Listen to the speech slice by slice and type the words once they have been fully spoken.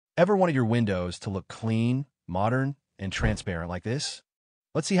Ever wanted your windows to look clean, modern, and transparent like this?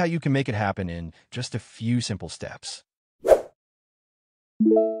 Let's see how you can make it happen in just a few simple steps.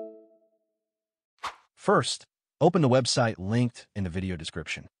 First, open the website linked in the video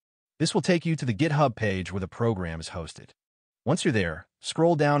description. This will take you to the GitHub page where the program is hosted. Once you're there,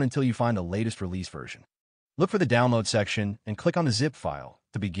 scroll down until you find the latest release version. Look for the download section and click on the zip file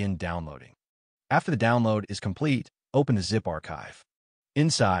to begin downloading. After the download is complete, open the zip archive.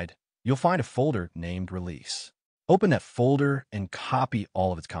 Inside, you'll find a folder named Release. Open that folder and copy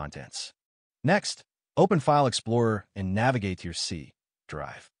all of its contents. Next, open File Explorer and navigate to your C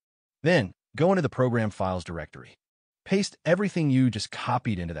drive. Then, go into the Program Files directory. Paste everything you just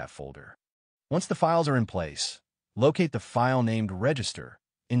copied into that folder. Once the files are in place, locate the file named Register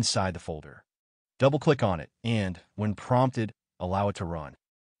inside the folder. Double-click on it and, when prompted, allow it to run.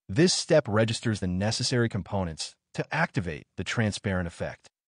 This step registers the necessary components to activate the transparent effect.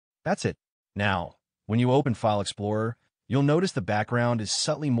 That's it. Now, when you open File Explorer, you'll notice the background is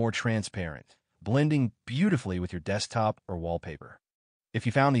subtly more transparent, blending beautifully with your desktop or wallpaper. If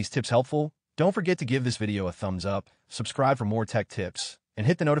you found these tips helpful, don't forget to give this video a thumbs up, subscribe for more tech tips, and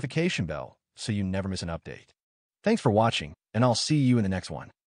hit the notification bell so you never miss an update. Thanks for watching, and I'll see you in the next one.